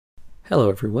Hello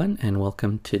everyone and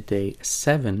welcome to day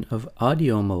 7 of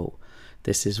AudioMo.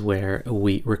 This is where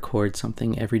we record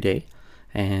something every day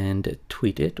and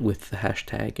tweet it with the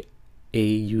hashtag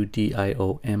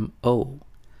AUDIOMO.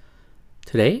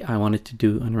 Today I wanted to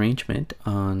do an arrangement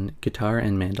on guitar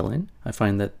and mandolin. I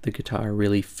find that the guitar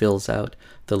really fills out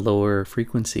the lower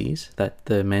frequencies that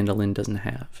the mandolin doesn't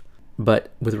have.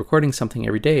 But with recording something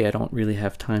every day, I don't really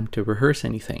have time to rehearse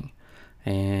anything.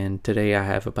 And today I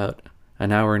have about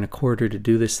an hour and a quarter to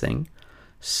do this thing.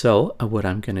 So what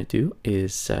I'm going to do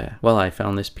is, I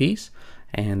found this piece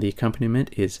and the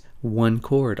accompaniment is one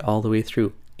chord all the way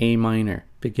through, A minor,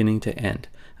 beginning to end.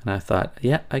 And I thought,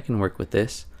 yeah, I can work with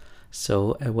this.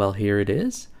 So, here it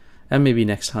is. And maybe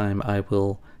next time I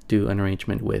will do an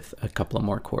arrangement with a couple of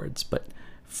more chords. But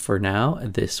for now,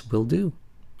 this will do.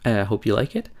 I hope you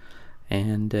like it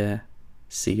and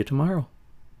see you tomorrow.